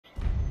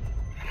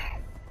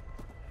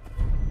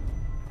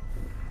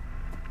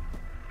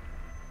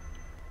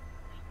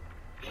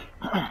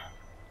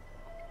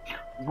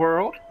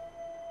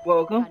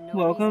Welcome, Got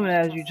no welcome. reason And to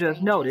as trust you just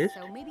strangers, noticed,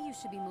 so maybe you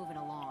should be moving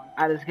along.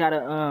 I just got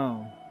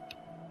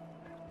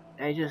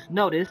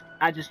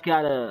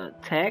a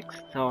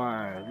text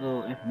or a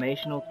little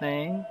informational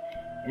thing,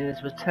 and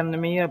this was telling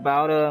me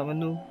about a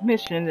new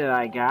mission that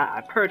I got.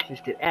 I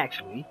purchased it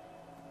actually.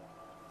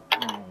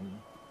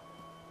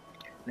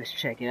 Let's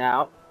check it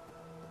out.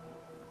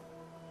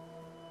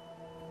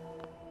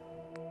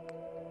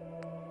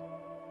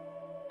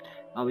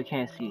 Oh, we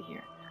can't see it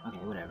here. Okay,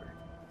 whatever.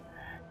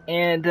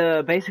 And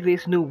basically,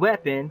 it's a new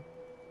weapon.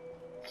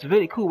 It's a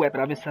really cool weapon.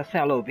 I saw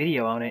a little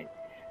video on it.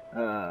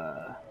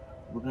 We're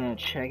gonna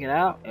check it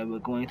out, and we're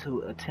going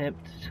to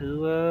attempt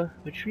to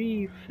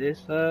retrieve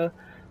this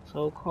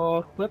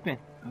so-called weapon.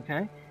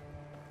 Okay.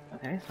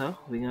 Okay. So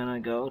we're gonna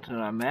go to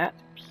our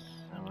maps,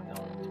 and we're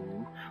gonna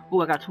move.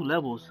 Oh, I got 2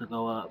 levels to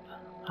go up.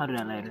 I'll do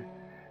that later.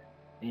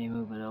 Then you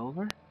move it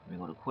over. We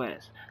go to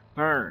quest.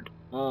 Burned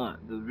on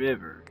the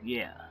river.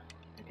 Yeah.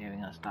 Okay, we're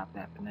gonna stop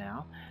that for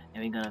now,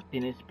 and we're gonna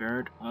finish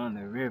Burned on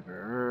the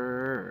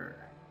river.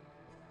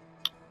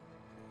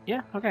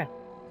 Yeah. Okay.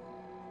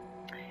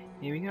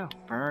 Here we go.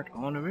 Burned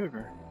on the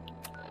river.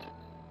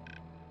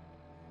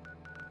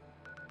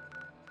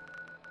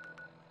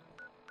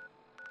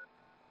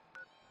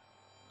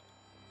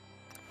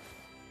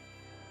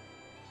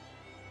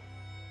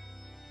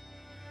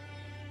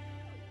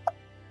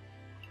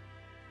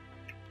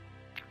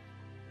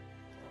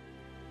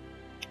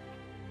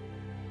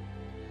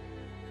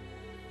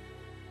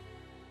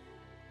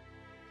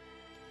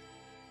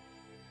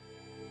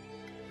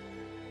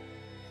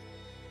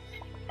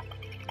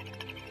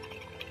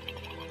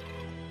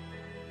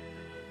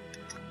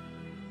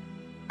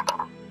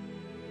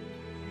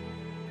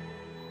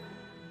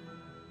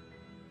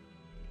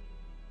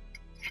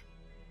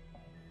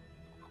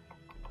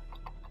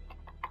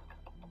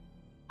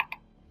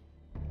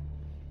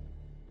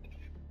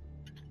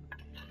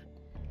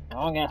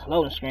 Long ass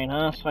loading screen,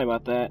 huh? Sorry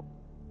about that.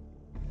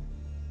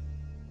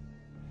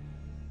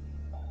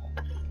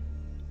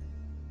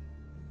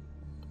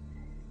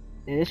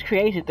 This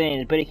creation thing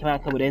is pretty came out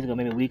a couple days ago,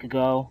 maybe a week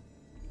ago.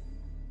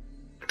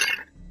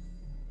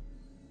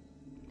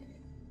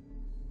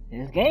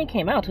 And this game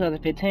came out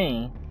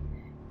 2015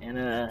 and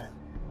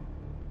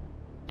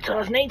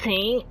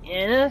 2018,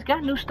 and it's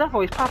got new stuff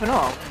always popping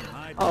off.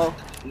 Oh,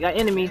 you got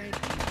enemies.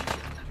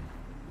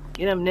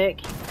 Get him,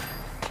 Nick.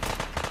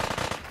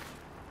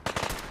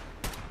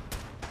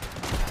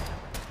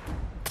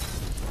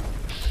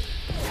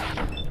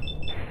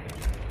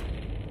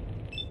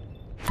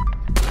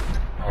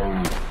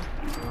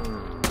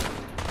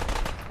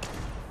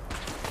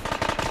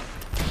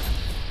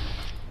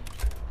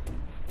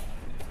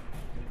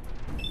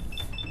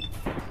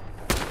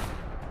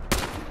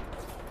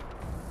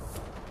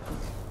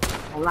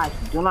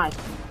 Don't like you.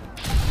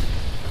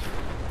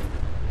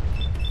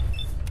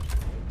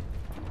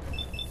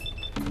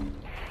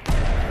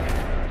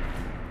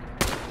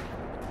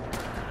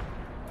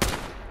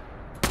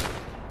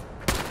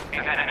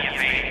 Enemy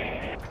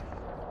invading.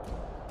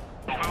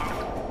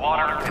 Food,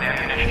 water, and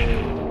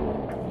ammunition.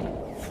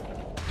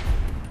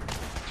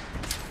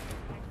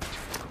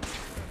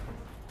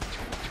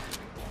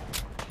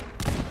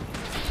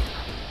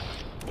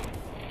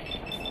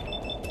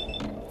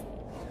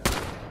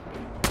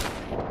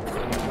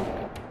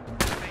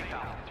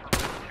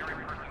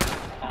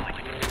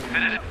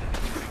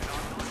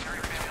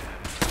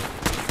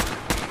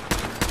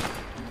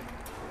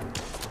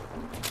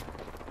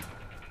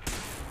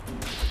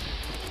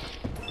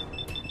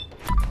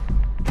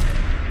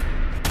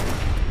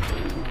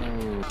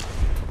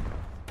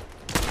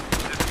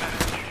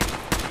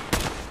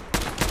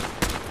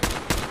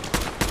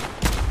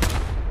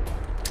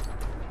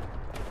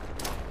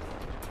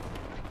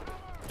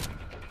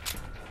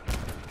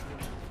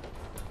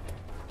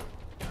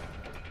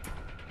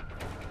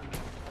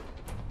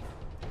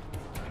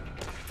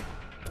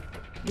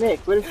 Nick,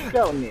 where did you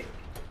go, Nick?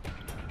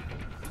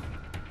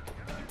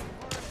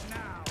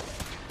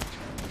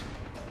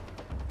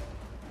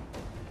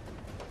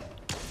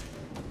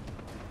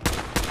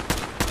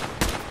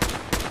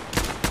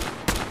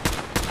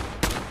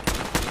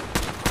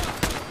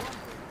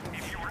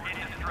 If you are in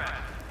distress,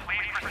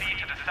 please proceed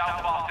to the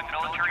South Boston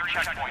Military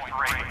Checkpoint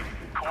Parade.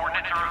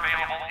 Coordinates are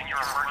available in your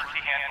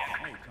emergency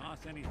handbook. Hey, toss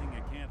anything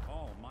you can't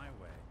haul my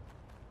way.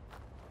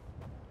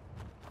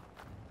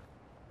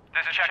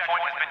 This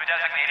checkpoint has been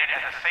designated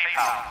as a safe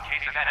house in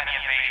case of enemy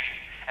invasion,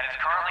 and is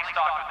currently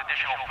stocked with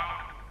additional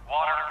food,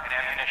 water, and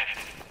ammunition.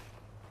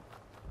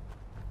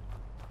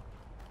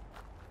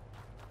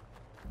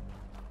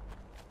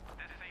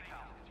 This safe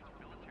house is for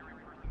military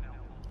personnel.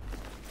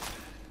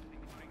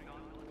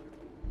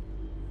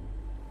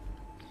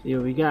 See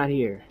what we got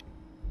here.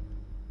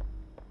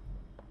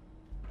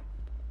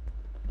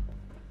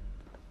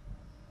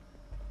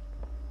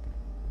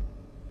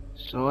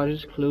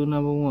 Sarge's clue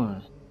number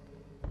 1.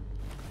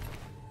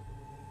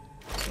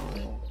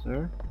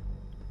 Sir.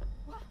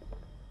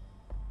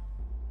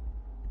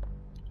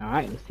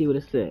 Alright, let's see what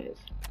it says.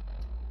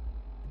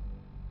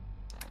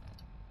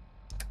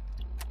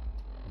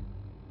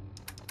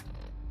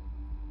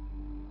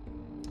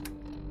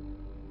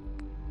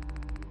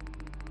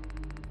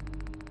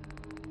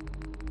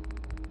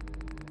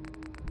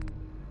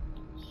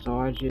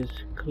 Sarge's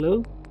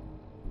clue.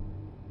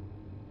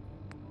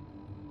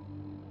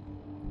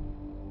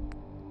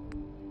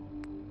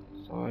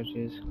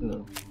 Sarge's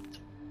clue.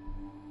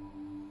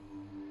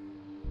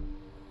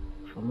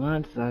 For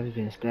months, I've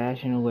been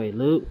stashing away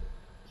loot,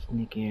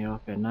 sneaking it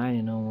off at night,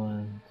 and no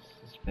one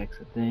suspects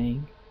a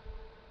thing.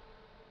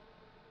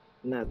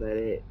 Not that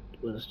it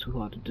was too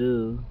hard to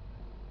do.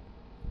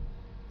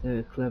 They're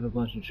a clever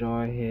bunch of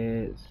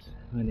jarheads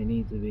when they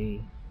need to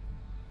be.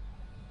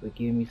 But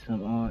give them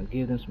some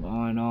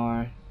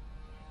R&R,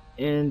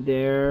 and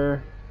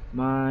their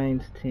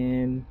minds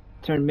turn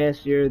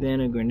messier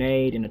than a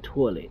grenade in a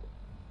toilet.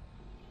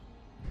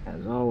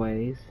 As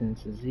always,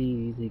 since it's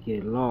easy to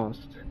get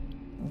lost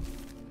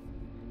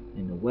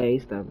in the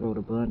waste, I wrote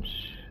a bunch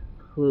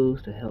of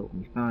clues to help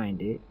me find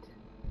it.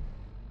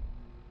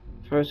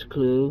 First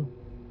clue,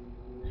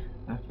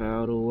 I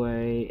found a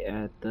way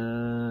at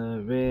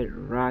the Red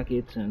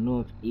Rocket to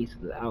northeast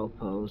of the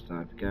outpost.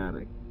 I've got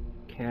a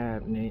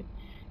cabinet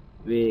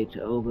ready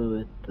to open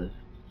with a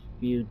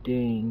few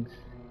dings.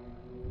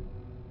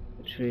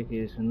 The trick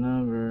is the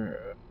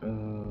number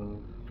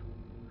of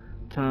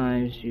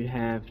times you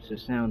have to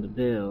sound the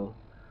bell,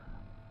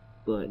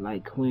 but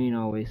like Queen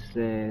always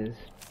says,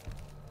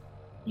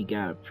 you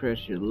gotta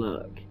press your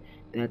luck.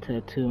 That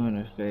tattoo on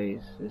her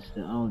face is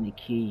the only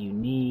key you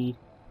need.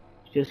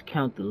 Just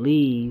count the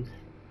leaves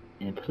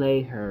and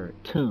play her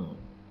tune.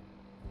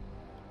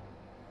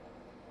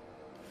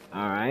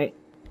 Alright.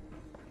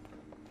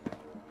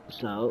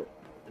 So,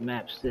 the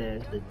map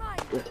says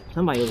that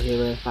somebody over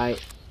here ready to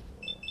fight.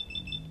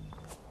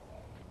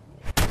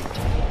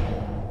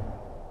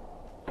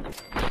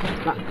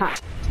 Ha.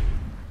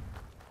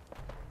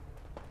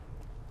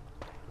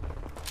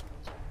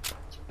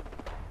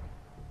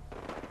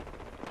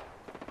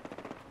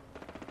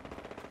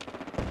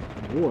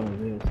 War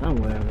over here,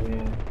 somewhere over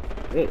here.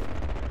 Hey.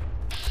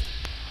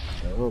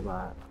 A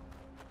robot.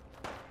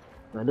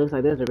 Well, it looks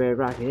like there's a red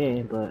rocket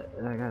in, but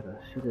I gotta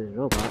shoot this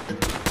robot.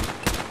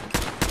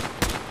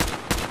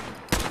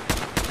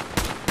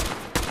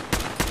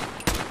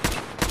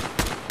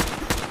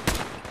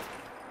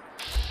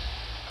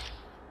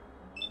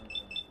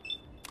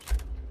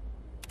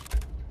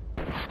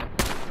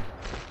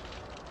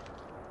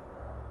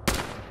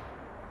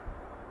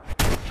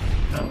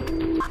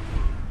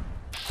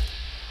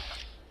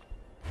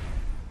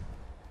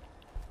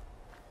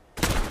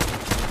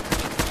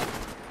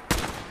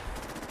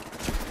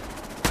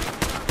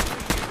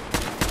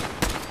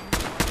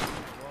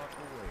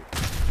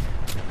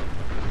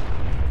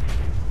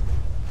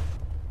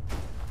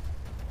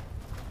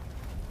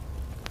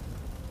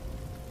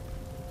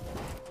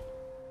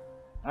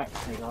 Alright,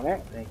 take all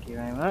that. Thank you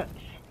very much.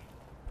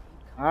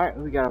 Alright,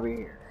 what we got over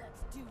here?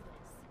 Let's do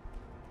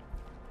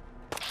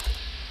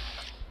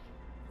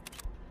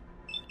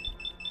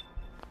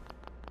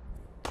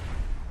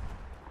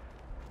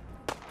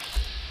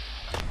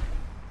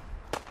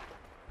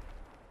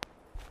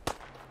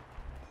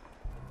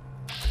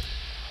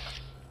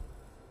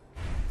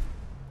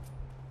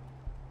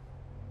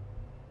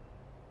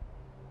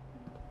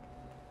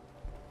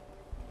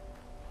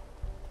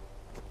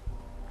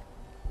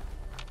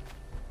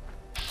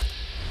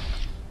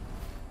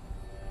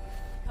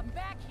Come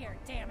back here,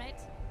 damn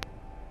it!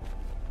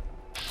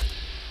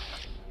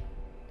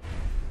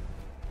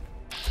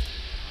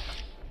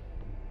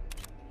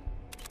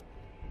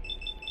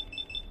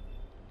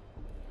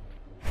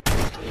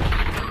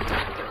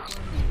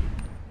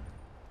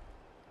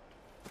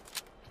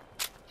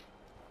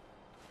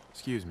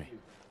 Excuse me.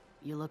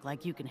 You look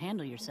like you can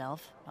handle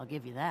yourself, I'll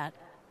give you that.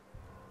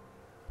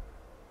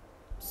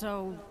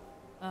 So,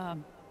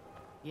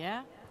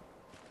 yeah?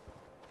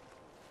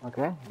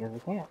 Okay, guess we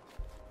can't.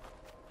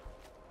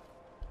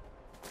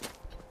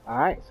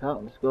 Alright, so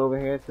let's go over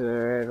here to the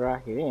Red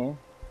Rocket Inn.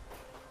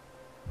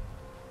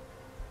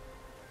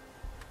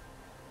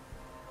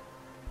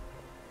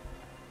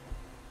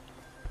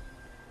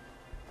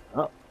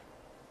 Oh.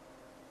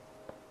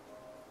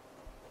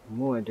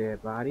 More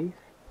dead bodies.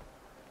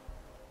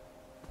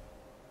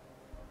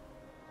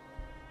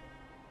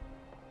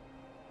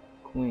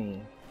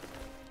 Queen.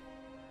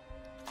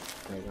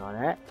 Take all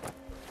that.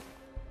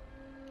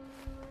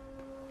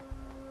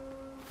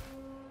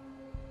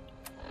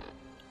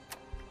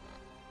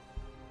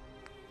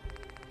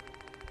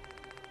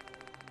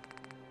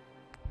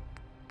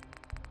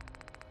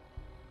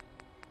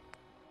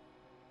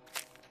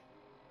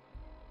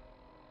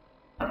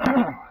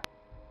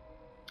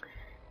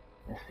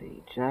 Let's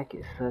see, Jack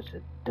is such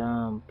a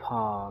dumb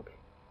pog.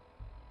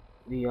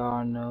 We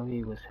all know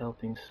he was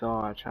helping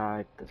Sarge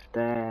hide the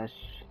stash.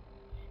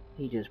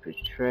 He just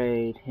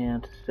betrayed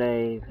him to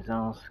save his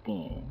own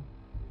skin.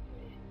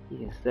 He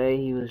can say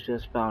he was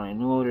just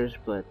following orders,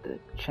 but the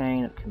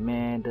chain of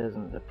command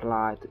doesn't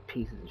apply to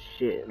pieces of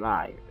shit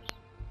liars.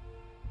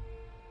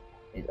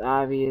 It's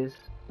obvious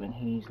when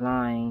he's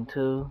lying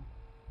too.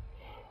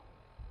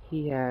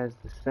 He has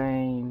the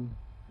same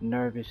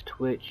nervous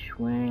twitch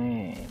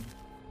when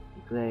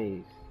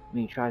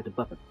he tries to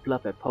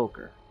bluff at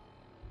poker.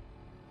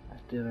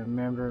 That's still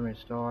remember when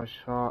Star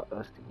taught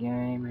us the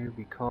game?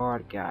 Every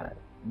card got a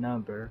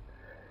number,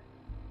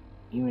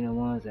 even the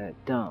ones that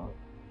don't.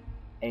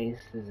 Ace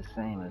is the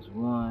same as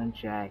 1,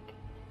 Jack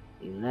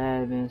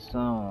 11, so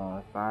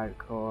on. 5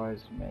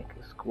 cards make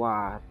a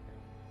squad,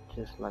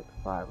 just like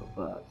the 5 of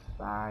us.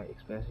 I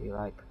especially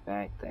like the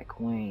fact that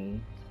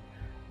Queen's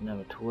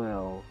number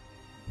 12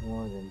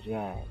 more than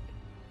Jack,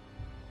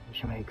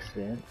 which makes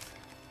sense.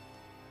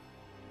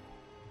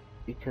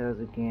 Because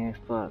again,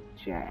 fuck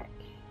Jack.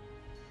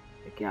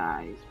 The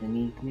guy is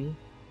beneath me.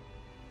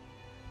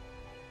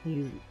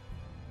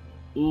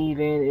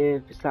 Even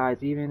if he's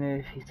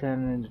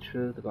telling the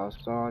truth about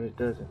Star, it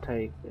doesn't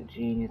take a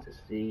genius to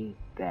see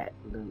that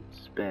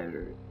loot's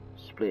better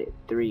split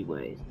 3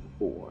 ways than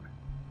 4.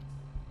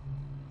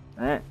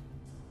 Alright,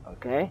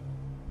 okay.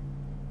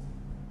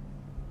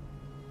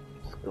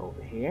 Let's go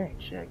over here and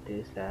check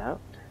this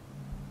out.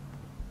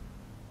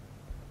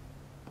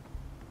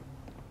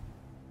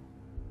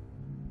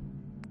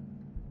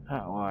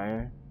 Hot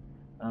wire.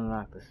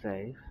 Unlock the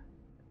safe.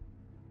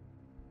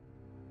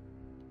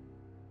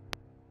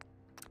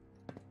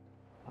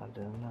 I'll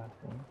do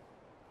nothing.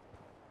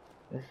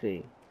 Let's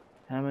see.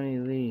 How many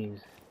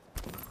leaves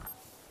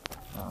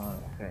are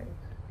on the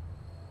face?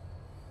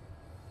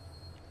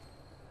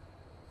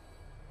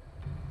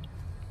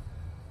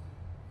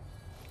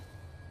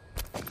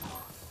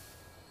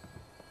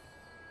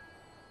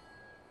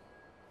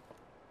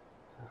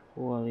 A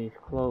 4-leaf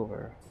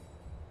clover.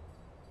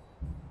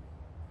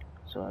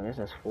 So I guess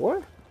that's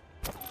 4?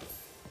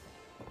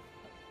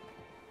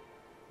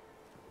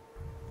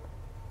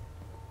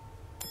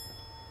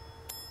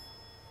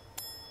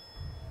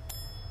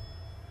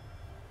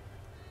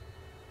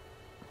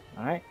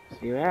 Alright,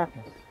 see what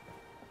happens.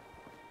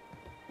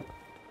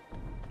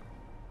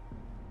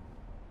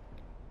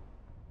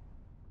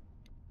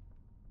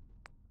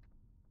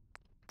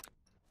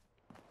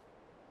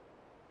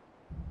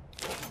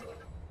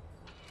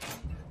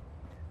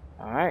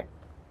 Alright.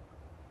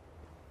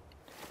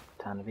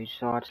 Time to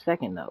recharge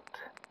second note.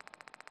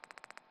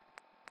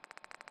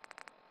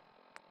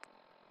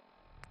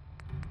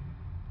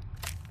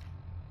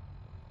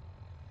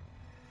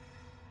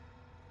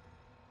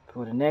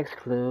 For the next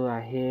clue,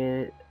 I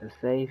hid a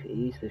safe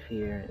east of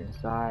here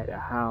inside a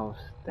house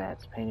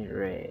that's painted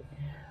red.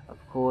 Of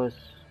course,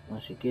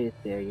 once you get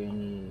there, you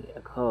need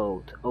a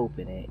code to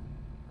open it.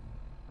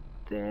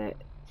 That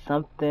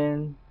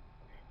something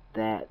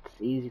that's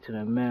easy to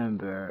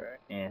remember,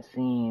 and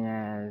seeing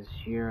as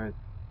you're a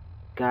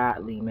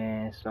godly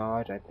man,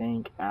 Sarge, I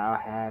think I'll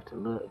have to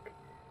look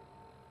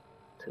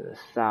to the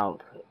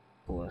south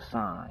for a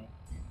sign.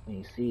 When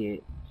you see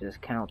it,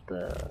 just count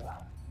the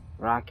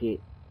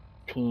rocket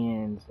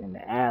pins in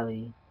the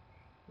alley,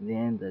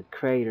 then the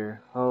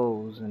crater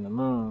holes in the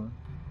moon,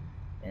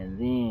 and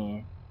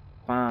then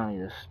finally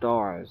the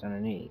stars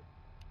underneath.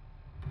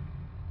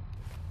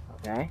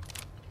 Okay?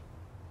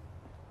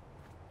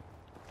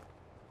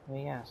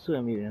 We got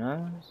swim mutant,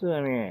 huh?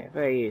 Swim mutant.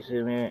 Right here,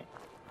 swim mutant.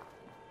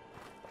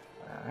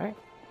 Alright.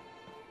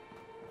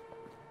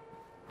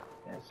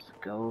 Let's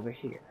go over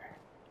here.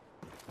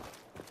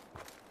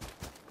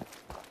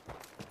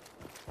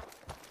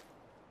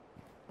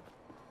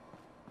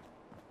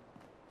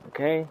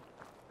 Okay.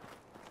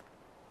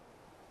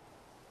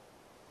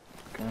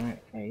 Current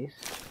ace.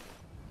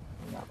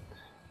 Not.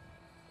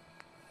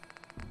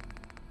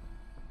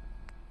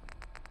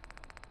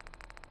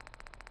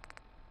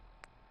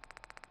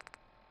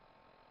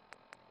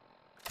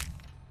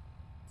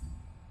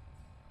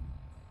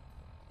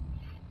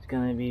 It's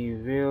gonna be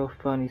real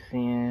funny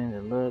seeing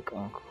the look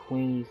on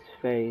Queenie's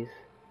face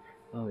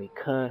when we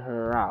cut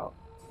her out.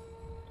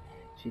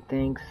 She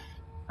thinks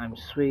I'm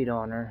sweet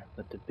on her,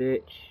 but the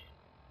bitch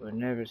will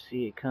never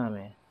see it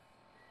coming.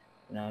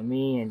 Now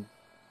me and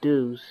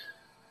Deuce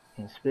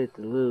can split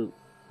the loot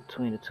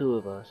between the two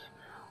of us.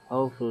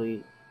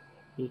 Hopefully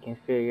he can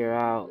figure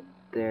out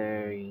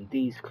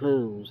these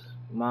clues.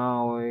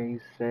 Ma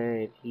always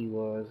said he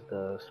was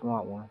the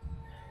smart one.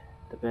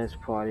 The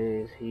best part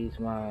is he's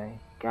my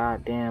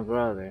goddamn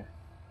brother.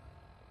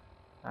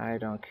 I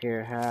don't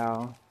care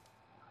how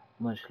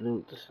much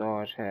loot the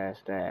Sarge has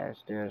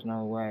stashed. There's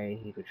no way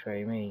he could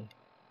betray me.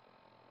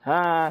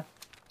 Ha!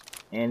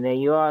 And then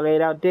you are laid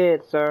out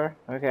dead, sir.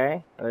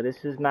 Okay.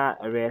 This is not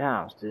a red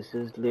house. This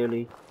is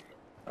literally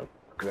a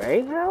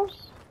gray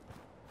house?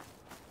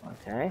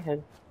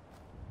 Okay.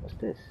 What's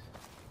this?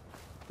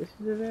 This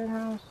is a red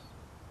house?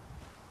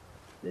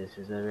 This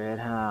is a red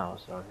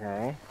house,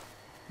 okay.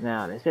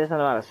 Now, they said something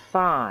about a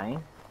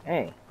sign.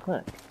 Hey,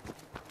 look.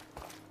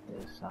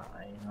 There's a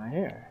sign right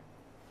here.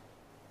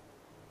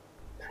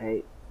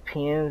 Okay.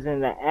 Pins in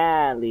the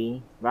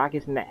alley.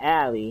 Rockets in the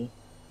alley.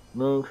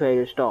 Moon,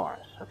 crater,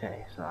 stars.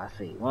 Okay, so I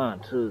see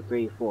 1, 2,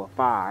 3, 4,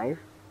 5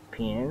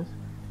 pins.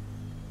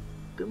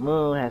 The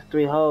moon has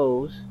 3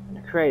 holes, and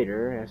the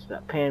crater has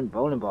a pin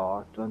bowling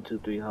ball, 1, 2,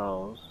 3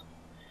 holes,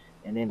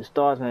 and then the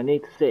stars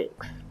underneath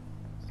 6.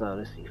 So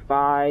let's see,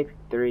 5,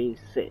 3,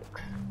 6.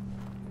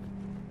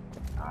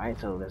 Alright,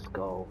 so let's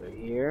go over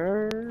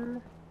here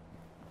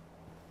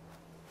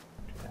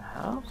to the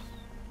house.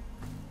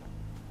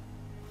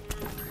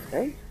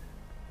 Okay.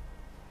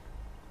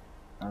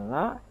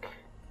 Unlock.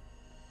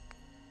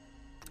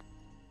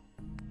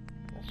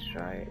 Let's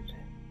try it.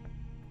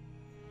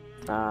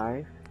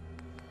 5,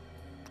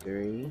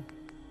 3,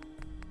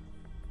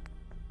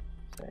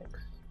 6.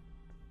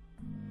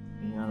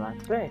 You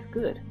unlock safe.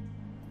 Good.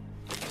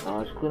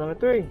 Large clue number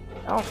 3.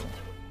 Awesome.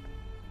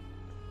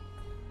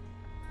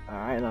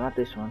 Alright, no, not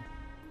this one.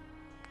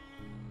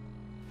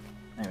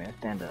 Wait a minute,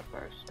 stand up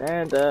first.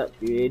 Stand up,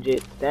 you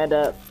idiot. Stand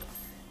up.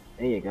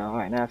 There you go.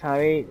 Alright, now time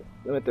to read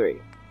number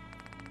 3.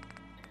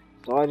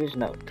 Sergeant's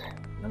note.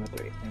 Number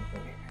 3.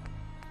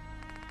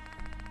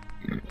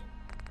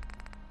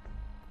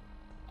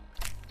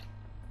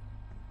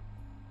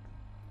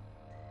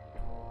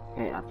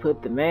 Okay, I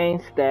put the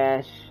main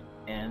stash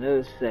in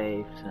another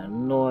safe to the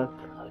north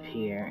of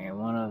here, and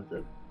one of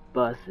the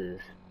buses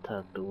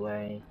tucked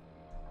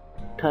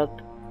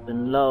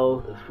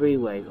below the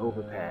freeway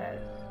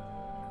overpass.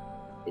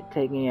 It's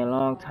taken me a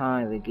long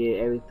time to get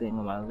everything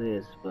on my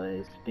list, but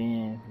it's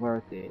been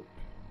worth it.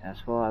 As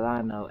far as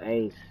I know,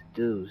 Ace,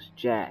 Deuce,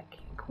 Jack,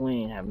 and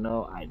Queen have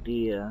no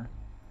idea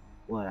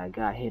what I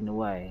got hidden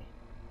away.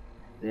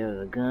 There was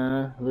a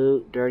gun,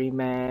 loot, dirty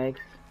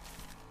mags,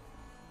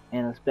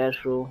 and a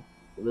special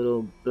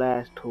little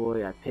blast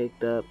toy I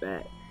picked up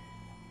at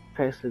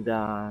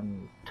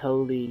Prexadon.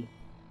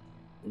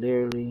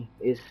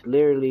 It's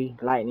literally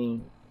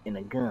lightning in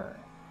a gun.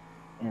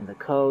 And the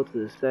code to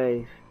the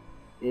safe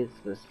is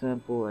as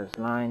simple as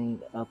lining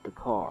up the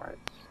cards.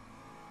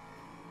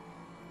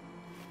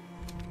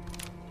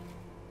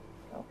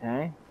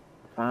 Okay,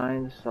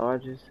 find the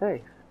sergeant's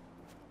safe.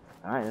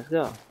 Alright, let's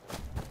go.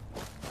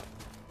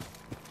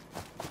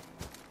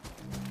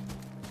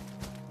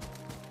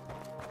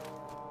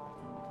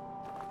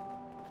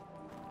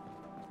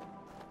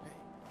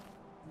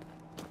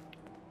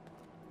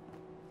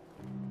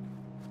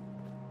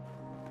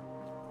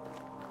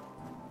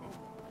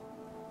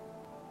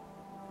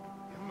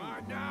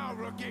 Now,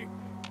 rookie.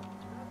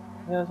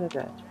 Where's that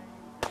at?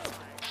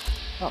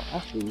 Oh, I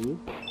see you.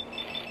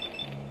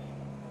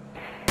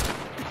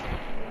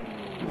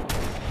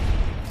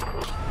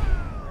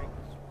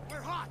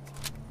 We're hot.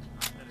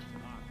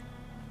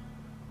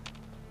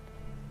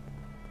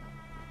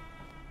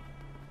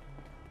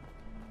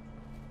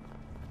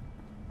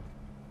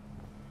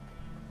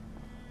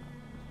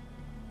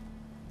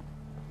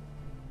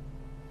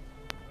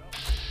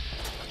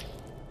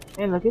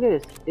 And look at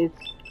this. It's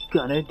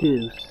Gunner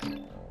Deuce.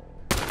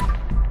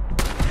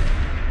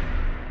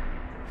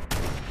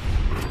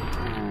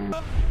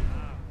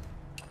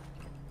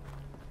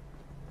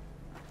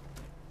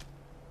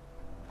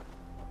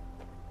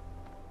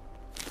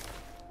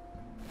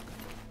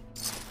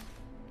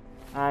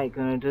 Alright,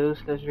 Gunner Deuce,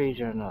 let's read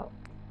your note.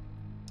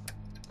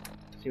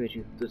 See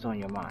what's on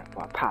your mind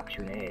before I pop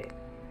you in the head.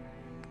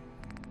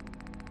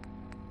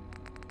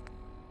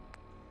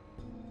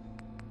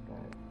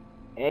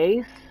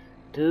 Ace,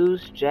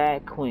 Deuce,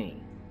 Jack,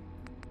 Queen.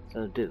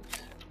 So Deuce.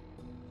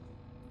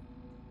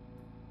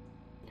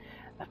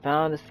 I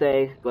found the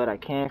safe, but I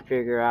can't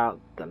figure out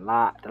the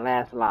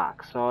last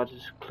lock.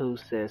 Sergeant's clue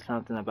says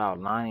something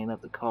about lining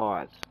up the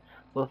cards.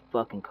 What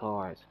fucking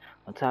cards?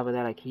 On top of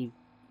that, I keep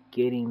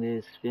getting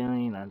this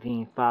feeling I'm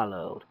being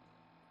followed.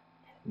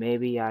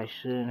 Maybe I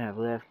shouldn't have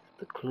left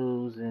the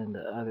clues in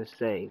the other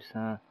safes,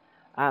 huh?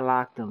 I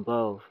locked them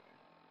both.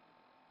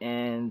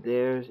 And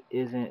there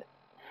isn't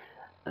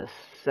a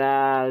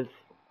salve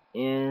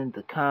in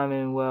the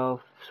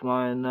Commonwealth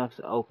smart enough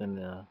to open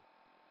them.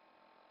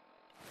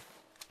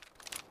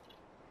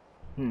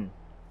 I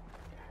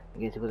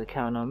guess it was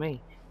counting on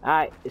me.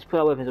 Alright, let's put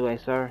our weapons away,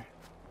 sir.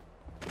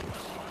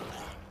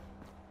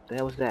 What the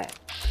hell was that?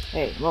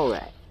 Hey,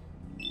 Morat.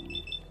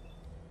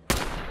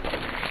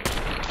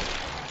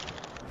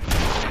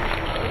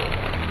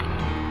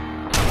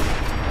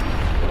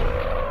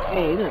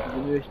 Hey, look, the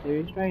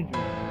mysterious stranger.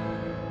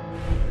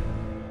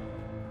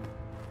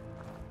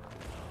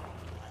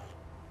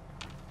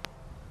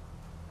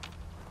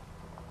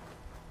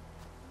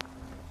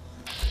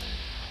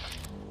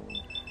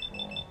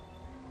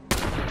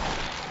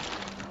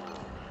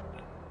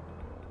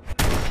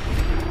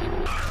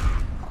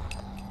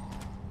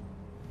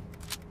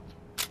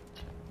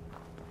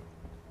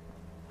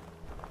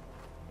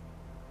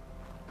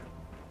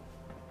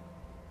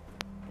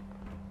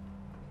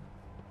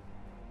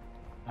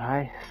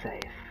 Alright,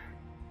 safe.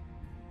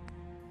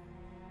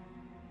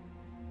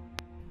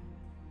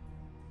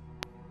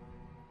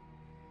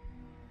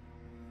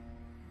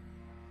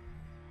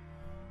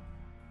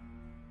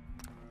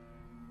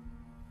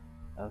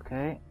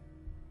 Okay.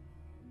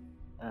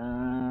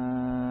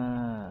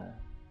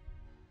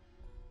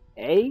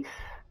 Ace?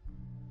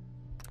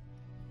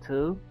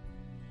 2.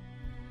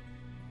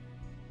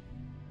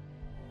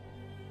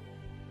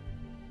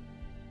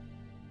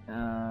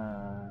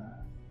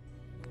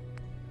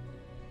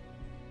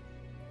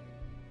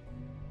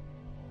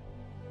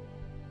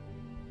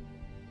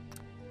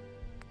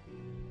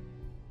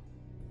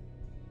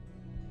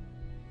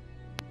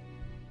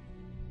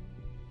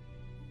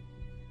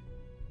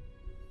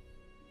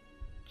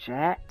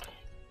 Jack?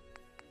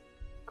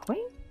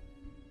 Queen?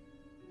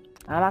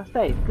 I'm not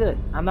safe. Good.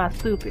 I'm not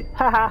stupid.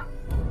 Haha.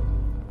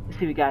 Let's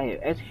see what we got here.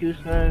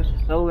 Executioner's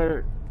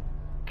solar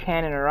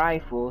cannon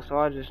rifle. So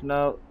I just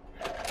know.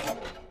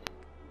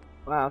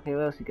 Wow. Okay.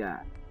 What else you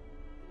got?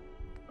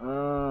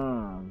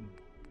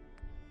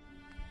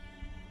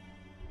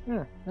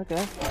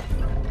 Okay.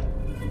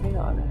 Take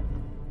all that.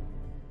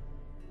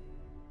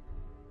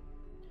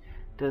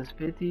 Does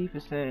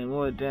 50%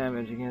 more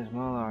damage against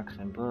Molochs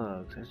and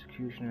bugs.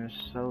 Executioner's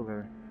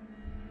solar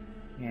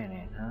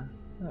cannon, huh?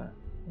 Huh.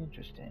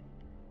 Interesting.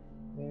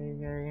 Very,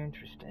 very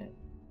interesting.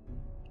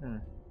 Okay.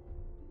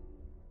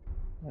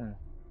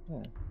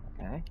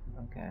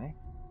 Okay.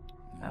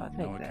 I'll take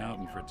No that.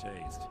 accounting for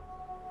taste.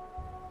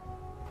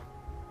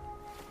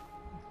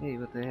 Let's see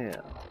what the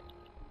hell.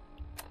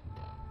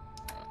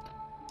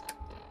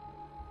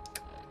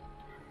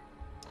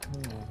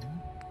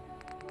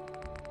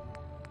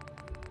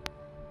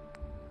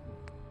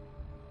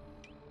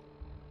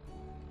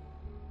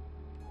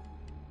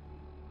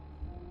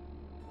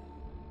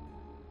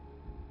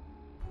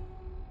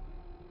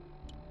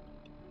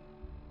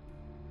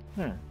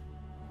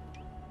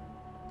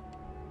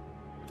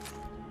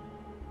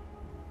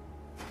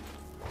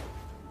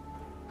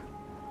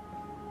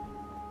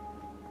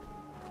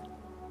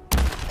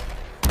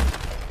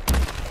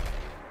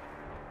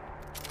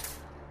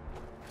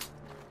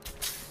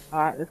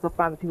 Alright, let's go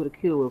find the people to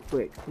kill real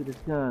quick. See what this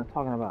gun is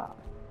talking about.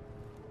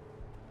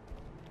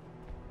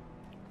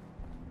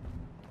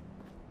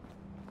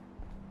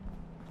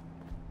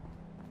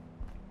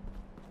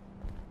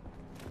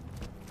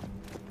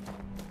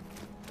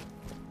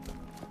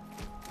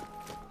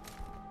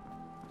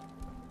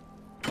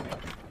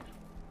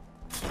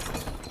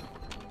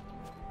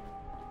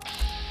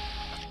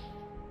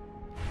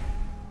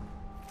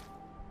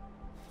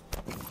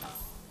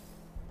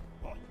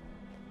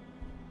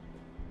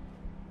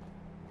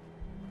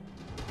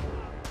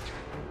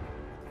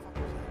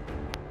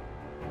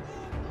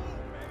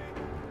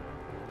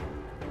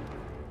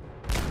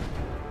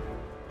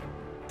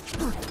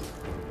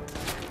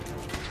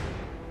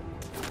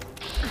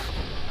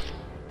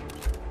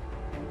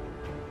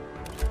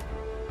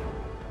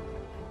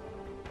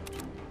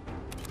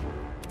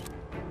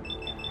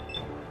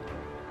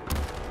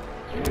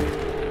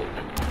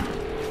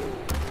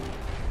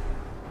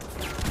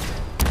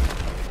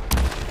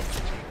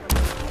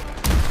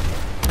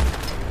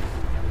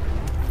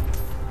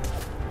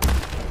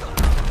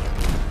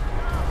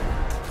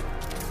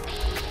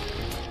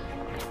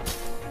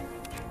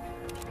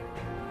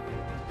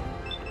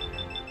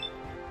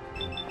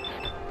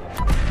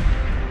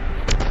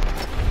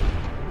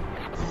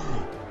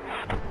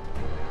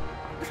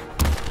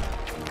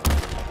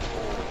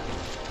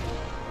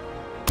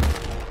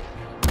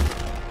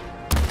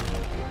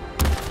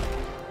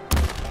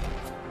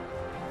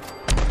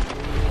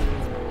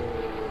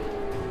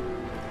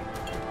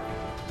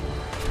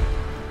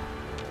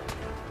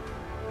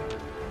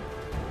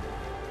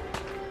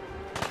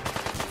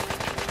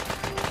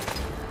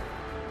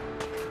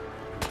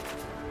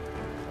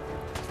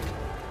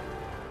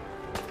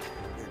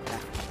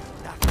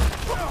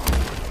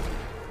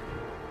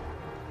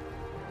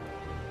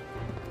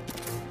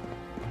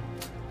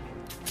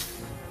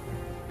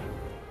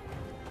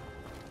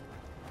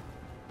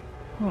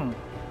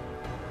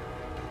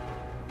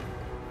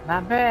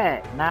 Not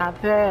bad,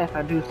 not bad if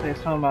I do say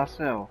so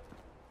myself.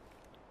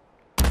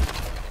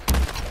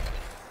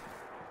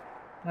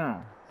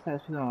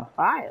 Sets you on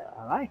fire,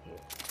 I like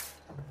it.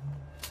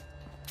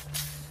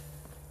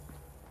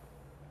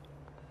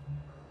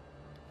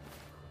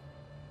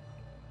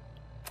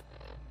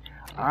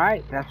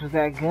 Alright, that's with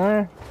that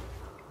gun.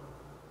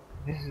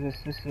 This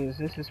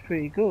is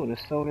pretty cool, the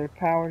solar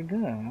powered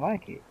gun, I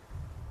like it.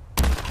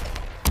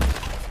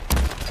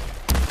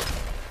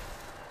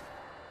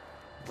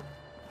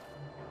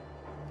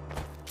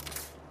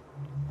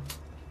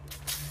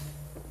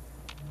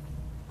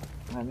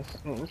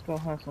 Let's go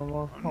hunt some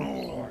more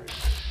punks.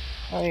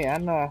 Oh yeah, I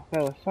know I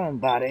felt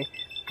somebody. I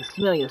can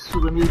smell your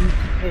super mutant.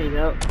 There you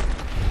go.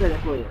 Set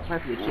it for you.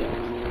 Right for your chest.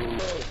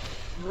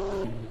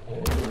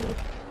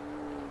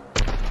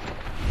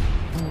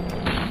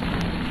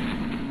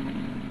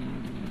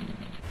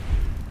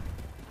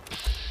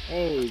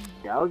 Hey,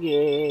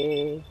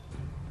 doggy.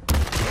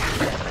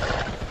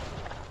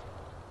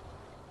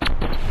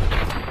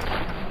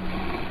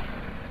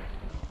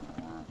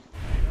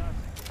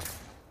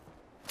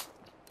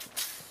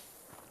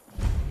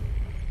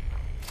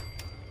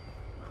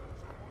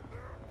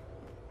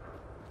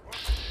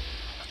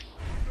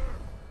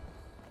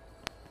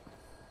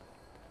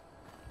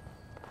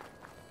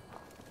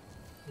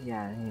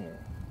 Yeah, here.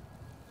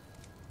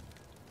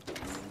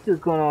 See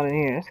what's going on in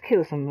here. Let's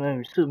kill some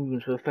super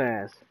mutants real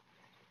fast.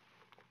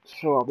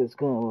 Show off this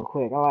gun real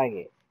quick. I like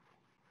it.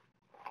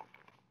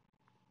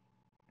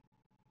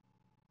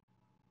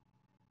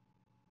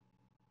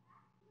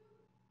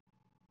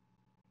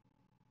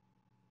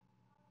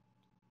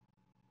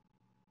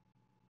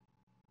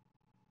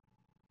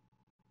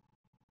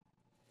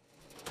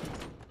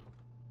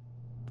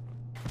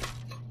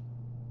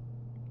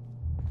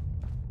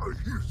 I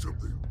hear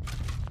something.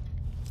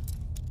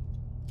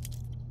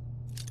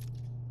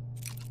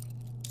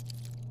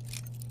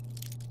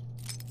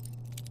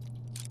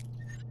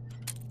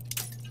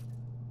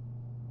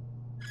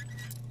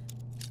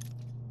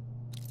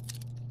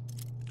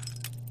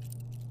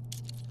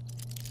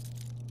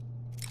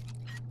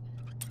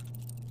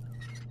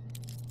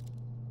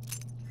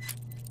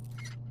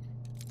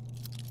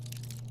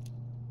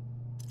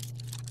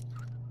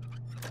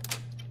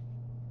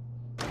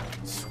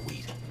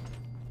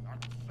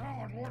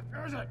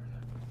 Where's it?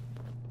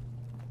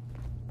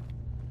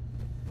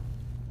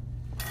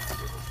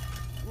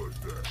 What's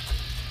that?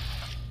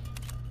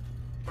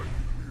 I can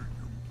hear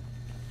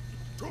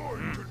you.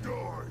 Time to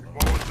die.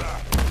 What was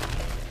that?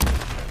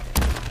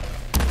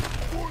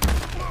 What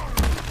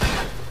exploded?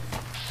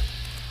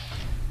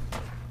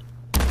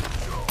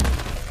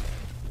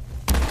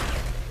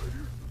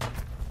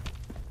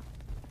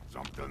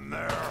 Something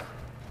there.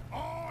 I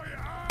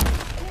am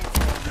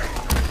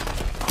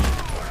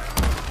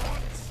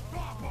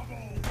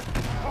unstoppable.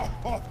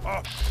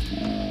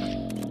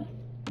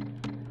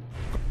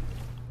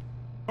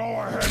 Go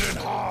ahead and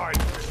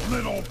hide,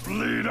 little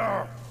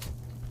bleeder.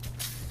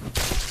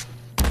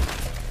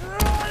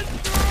 Right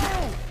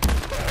through.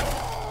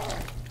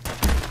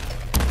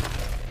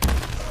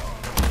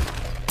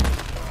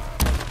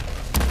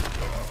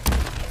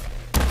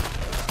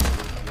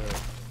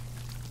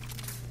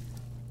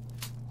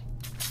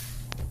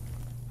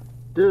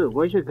 Dude,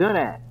 where's your gun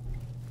at?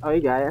 Oh,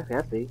 you got it. Okay,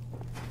 I see.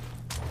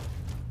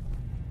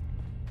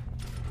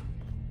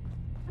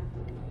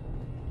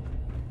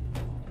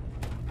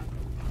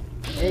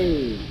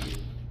 Hey.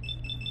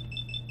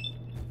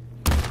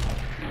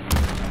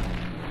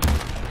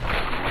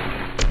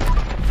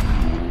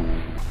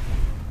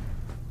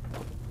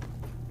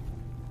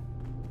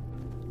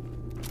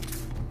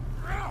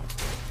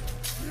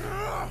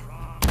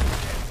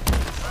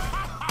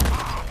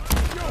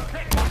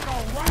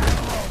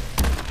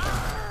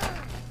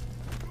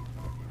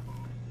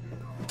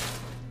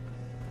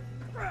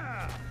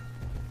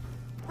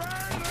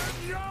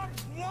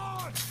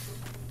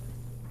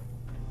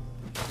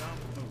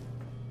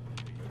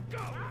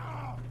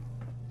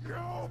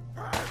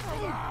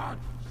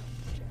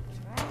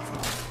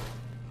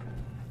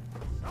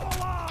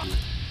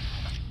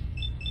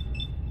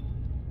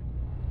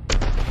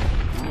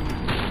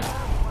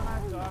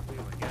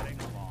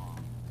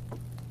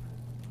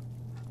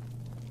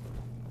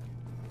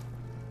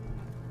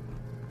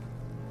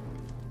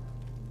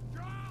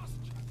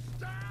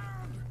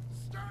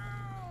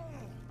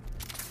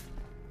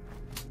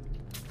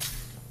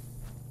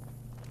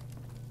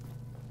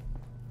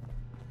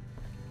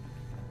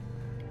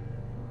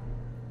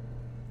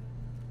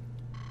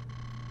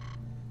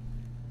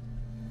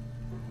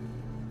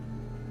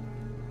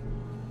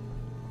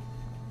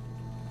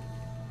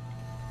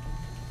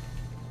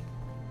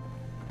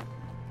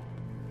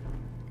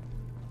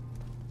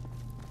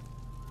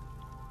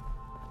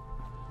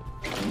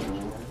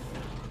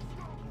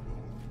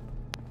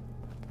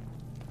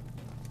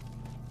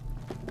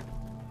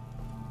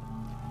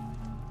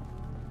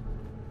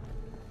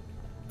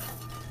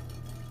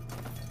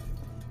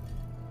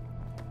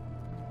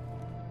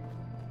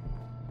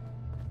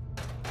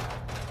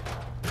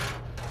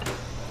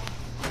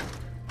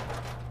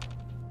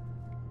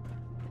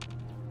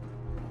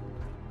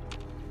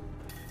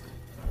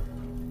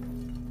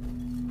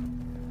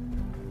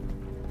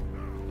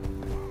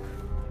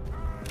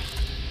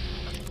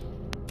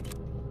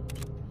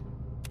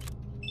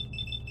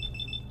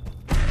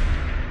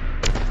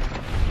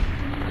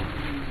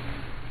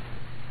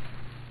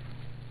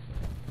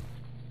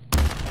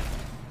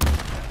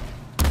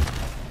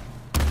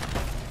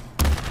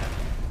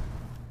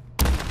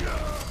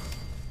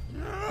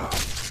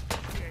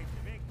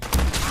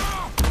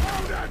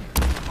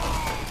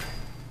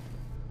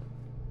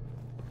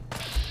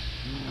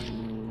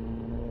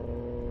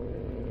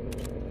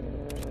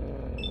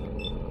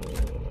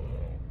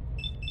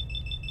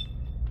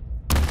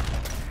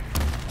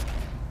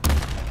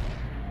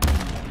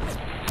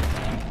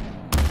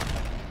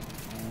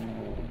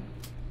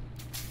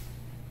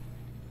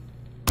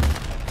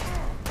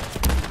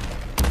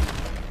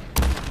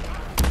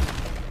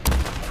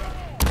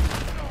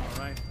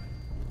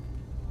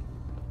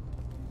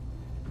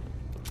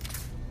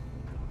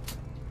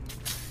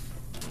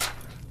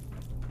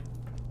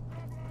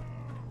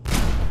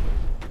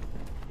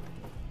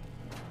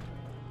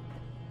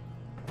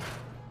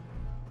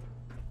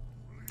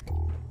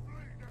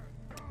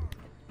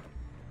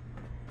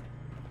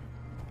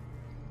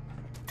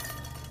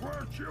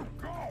 Where'd you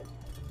go?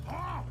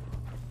 Huh?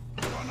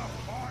 Gonna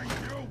find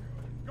you?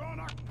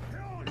 Gonna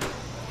kill you?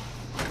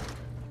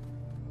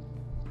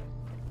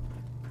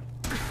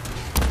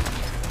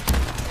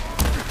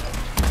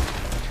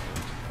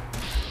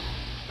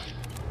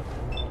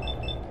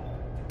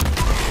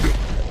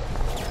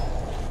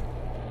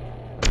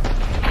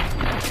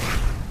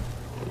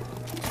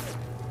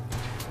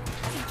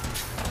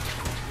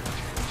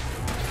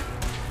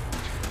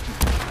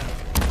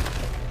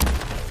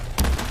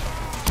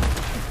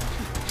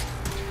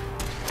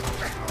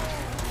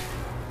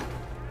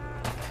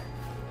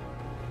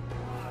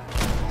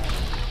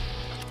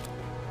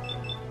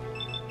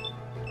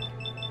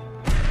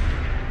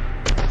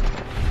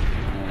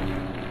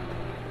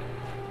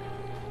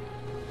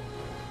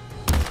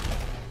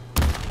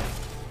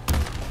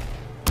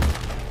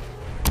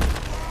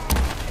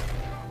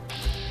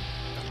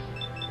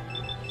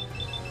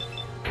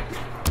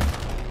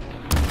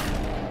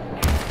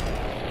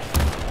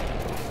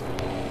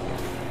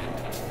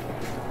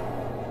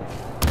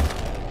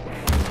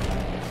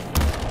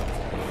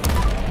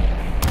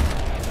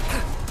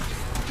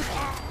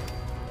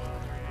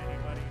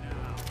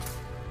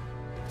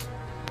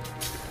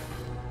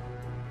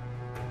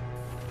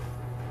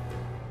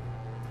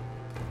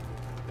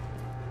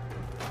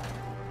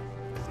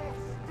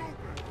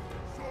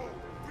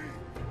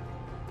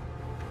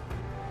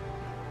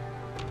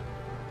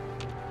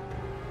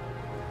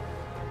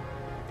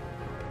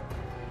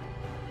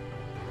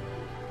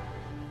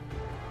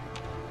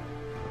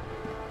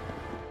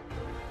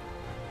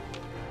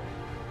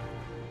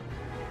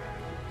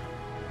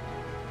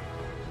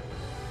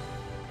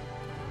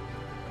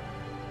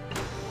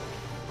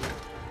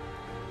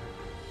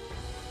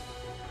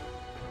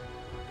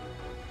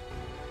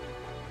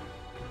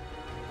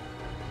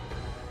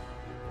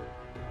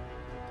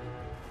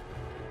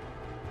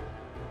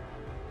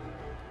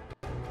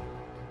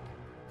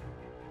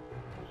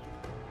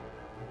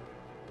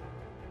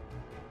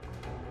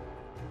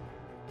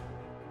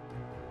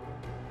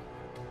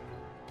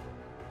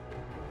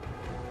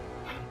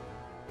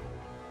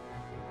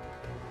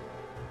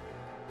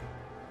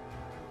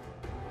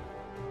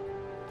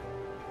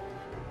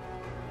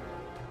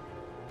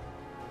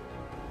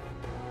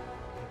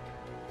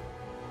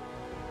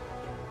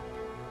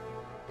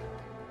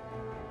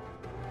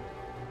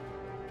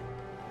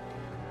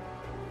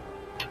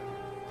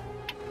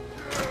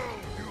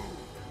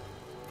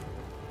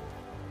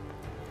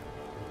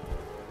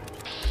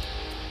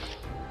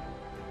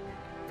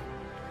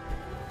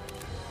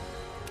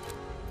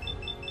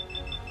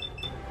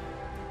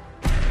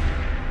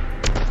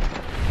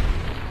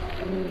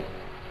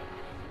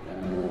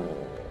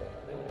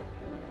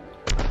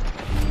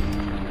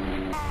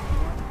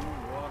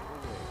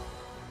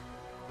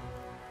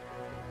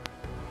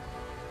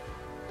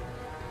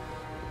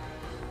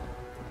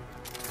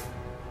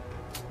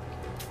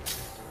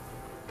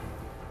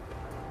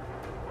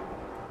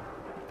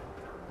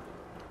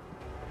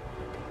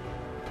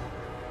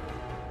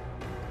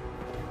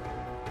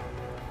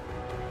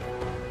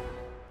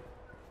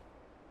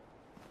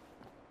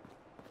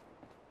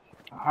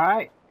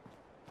 Alright.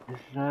 This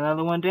is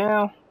another one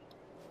down.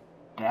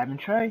 Dab and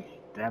Trey.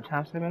 Dab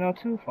Time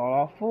 702.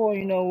 Fallout 4.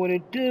 You know what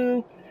it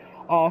do.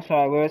 Oh,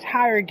 sorry. Well, it's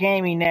Higher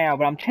Gaming now,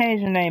 but I'm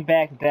changing the name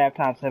back to Dab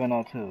Time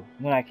 702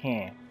 when I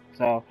can.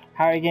 So,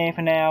 Higher Gaming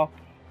for now.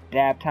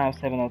 Dab Time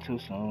 702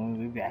 soon.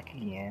 We'll be back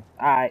again.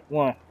 Alright,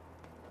 1.